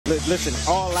listen,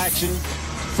 all action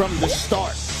from the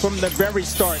start, from the very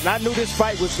start. And I knew this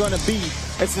fight was going to be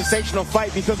a sensational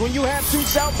fight because when you have two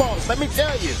southpaws, let me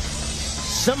tell you,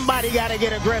 somebody got to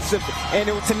get aggressive. And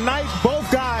tonight, both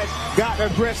guys got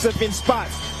aggressive in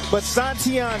spots. But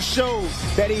Santillan showed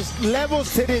that he's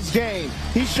levels to this game.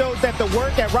 He showed that the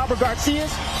work at Robert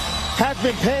Garcia's has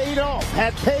been paid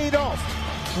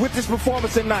off with this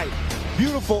performance tonight.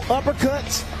 Beautiful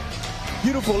uppercuts,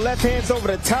 beautiful left hands over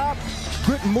the top,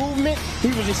 good movement. He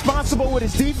was responsible with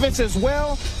his defense as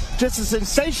well. Just a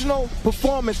sensational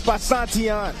performance by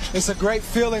Santillan. It's a great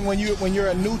feeling when you're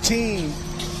a new team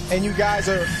and you guys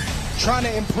are trying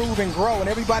to improve and grow, and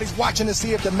everybody's watching to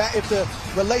see if the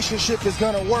relationship is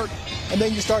going to work, and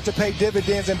then you start to pay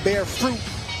dividends and bear fruit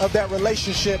of that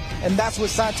relationship, and that's what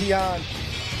Santillan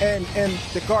and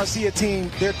the Garcia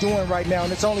team, they're doing right now,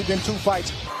 and it's only been 2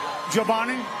 fights.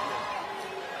 Giovani,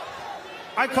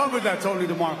 I covered that Tony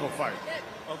DeMarco fight.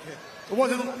 Okay. It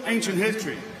wasn't ancient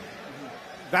history.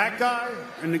 That guy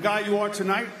and the guy you are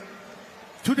tonight,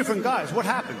 2 different guys. What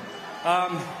happened?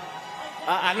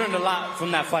 I learned a lot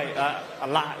from that fight, a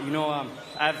lot. You know, I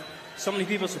have so many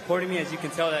people supporting me, as you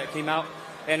can tell that came out.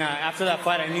 And after that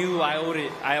fight, I knew I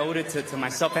owed it to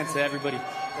myself and to everybody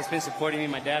that's been supporting me,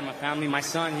 my dad, my family, my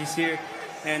son, he's here.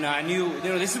 And I knew, you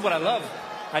know, this is what I love.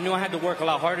 I knew I had to work a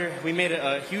lot harder. We made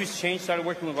a huge change, started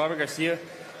working with Robert Garcia.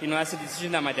 You know, that's a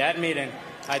decision that my dad made, and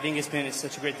I think it's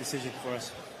such a great decision for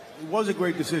us. It was a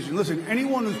great decision. Listen,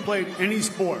 anyone who's played any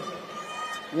sport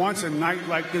wants a night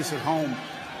like this at home.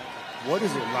 What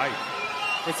is it like?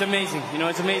 It's amazing. You know,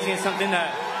 it's amazing. It's something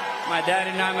that my dad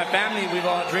and I, my family, we've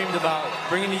all dreamed about,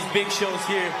 bringing these big shows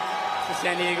here to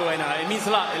San Diego, and it means a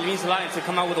lot. It means a lot to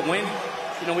come out with a win.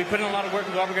 You know, we put in a lot of work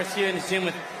with Robert Garcia in his gym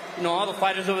with, you know, all the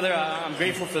fighters over there. I'm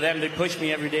grateful for them. They push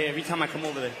me every day, every time I come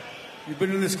over there. You've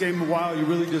been in this game a while. You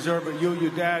really deserve it. You,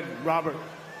 your dad, Robert.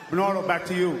 Bernardo, back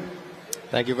to you.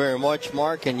 Thank you very much,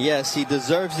 Mark. And yes, he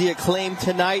deserves the acclaim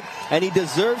tonight, and he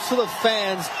deserves for the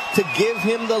fans to give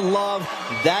him the love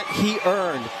that he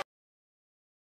earned.